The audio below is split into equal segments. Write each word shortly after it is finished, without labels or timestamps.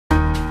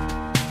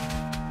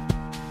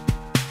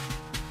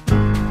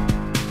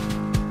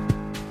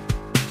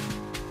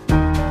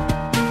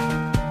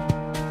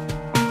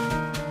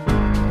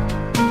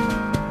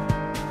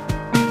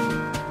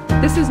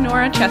This is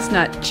Nora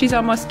Chesnut. She's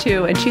almost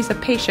 2, and she's a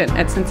patient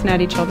at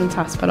Cincinnati Children's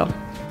Hospital.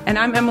 And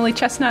I'm Emily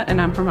Chesnut,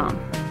 and I'm her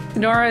mom.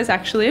 Nora is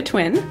actually a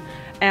twin,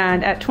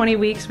 and at 20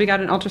 weeks, we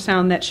got an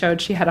ultrasound that showed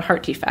she had a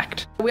heart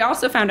defect. We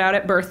also found out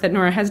at birth that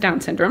Nora has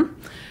Down syndrome.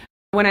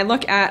 When I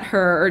look at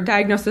her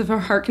diagnosis of her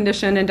heart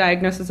condition and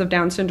diagnosis of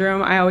Down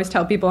syndrome, I always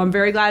tell people I'm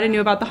very glad I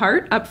knew about the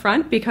heart up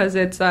front, because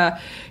it's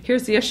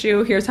here's the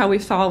issue, here's how we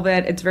solve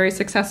it. It's very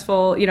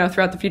successful,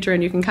 throughout the future,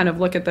 and you can kind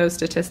of look at those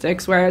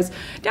statistics. Whereas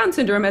Down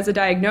syndrome as a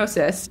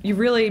diagnosis, you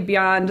really,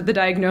 beyond the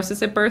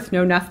diagnosis at birth,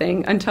 know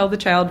nothing until the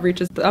child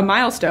reaches a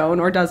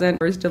milestone or doesn't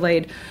or is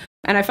delayed.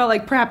 And I felt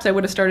like perhaps I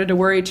would have started to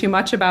worry too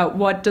much about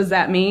what does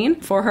that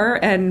mean for her.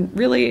 And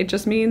really, it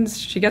just means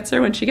she gets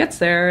there when she gets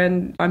there.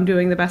 And I'm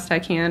doing the best I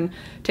can,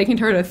 taking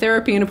her to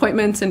therapy and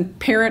appointments and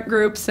parent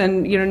groups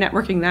and,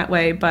 networking that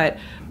way. But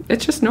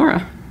it's just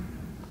Nora.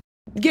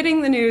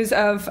 Getting the news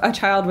of a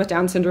child with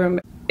Down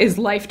syndrome is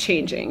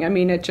life-changing. I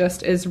mean, it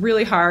just is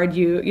really hard.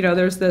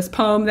 There's this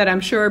poem that I'm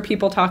sure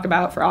people talk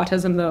about for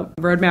autism, the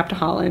Roadmap to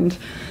Holland.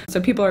 So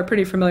people are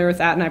pretty familiar with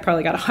that, and I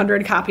probably got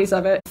 100 copies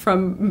of it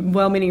from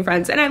well-meaning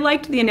friends. And I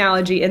liked the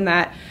analogy in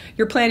that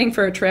you're planning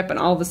for a trip, and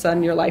all of a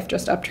sudden your life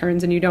just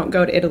upturns, and you don't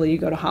go to Italy, you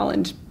go to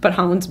Holland. But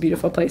Holland's a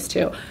beautiful place,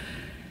 too.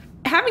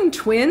 Having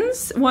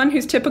twins, one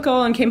who's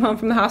typical and came home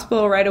from the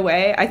hospital right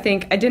away, I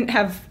think I didn't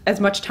have as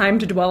much time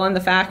to dwell on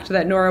the fact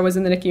that Nora was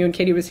in the NICU and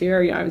Katie was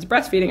here. I was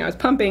breastfeeding, I was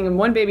pumping, and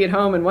one baby at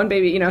home and one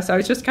baby, so I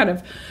was just kind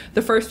of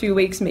the first few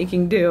weeks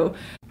making do.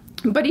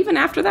 But even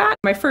after that,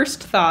 my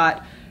first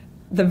thought,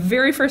 the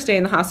very first day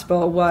in the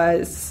hospital,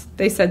 was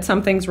they said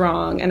something's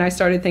wrong, and I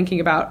started thinking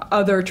about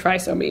other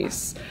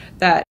trisomies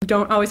that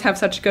don't always have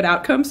such good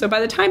outcomes. So by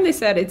the time they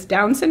said it's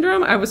Down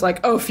syndrome, I was like,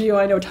 oh, phew,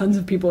 I know tons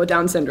of people with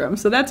Down syndrome,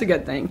 so that's a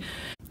good thing.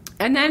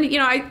 And then,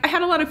 I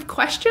had a lot of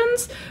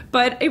questions,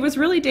 but it was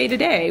really day to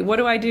day. What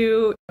do I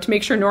do to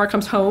make sure Nora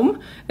comes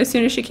home as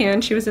soon as she can?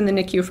 She was in the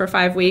NICU for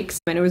 5 weeks,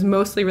 and it was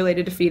mostly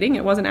related to feeding.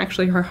 It wasn't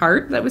actually her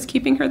heart that was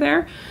keeping her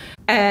there.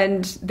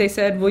 And they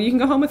said, well, you can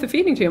go home with a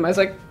feeding tube. I was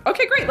like,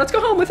 okay, great, let's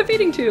go home with a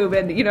feeding tube.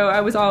 And,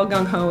 I was all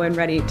gung-ho and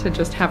ready to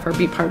just have her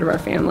be part of our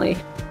family.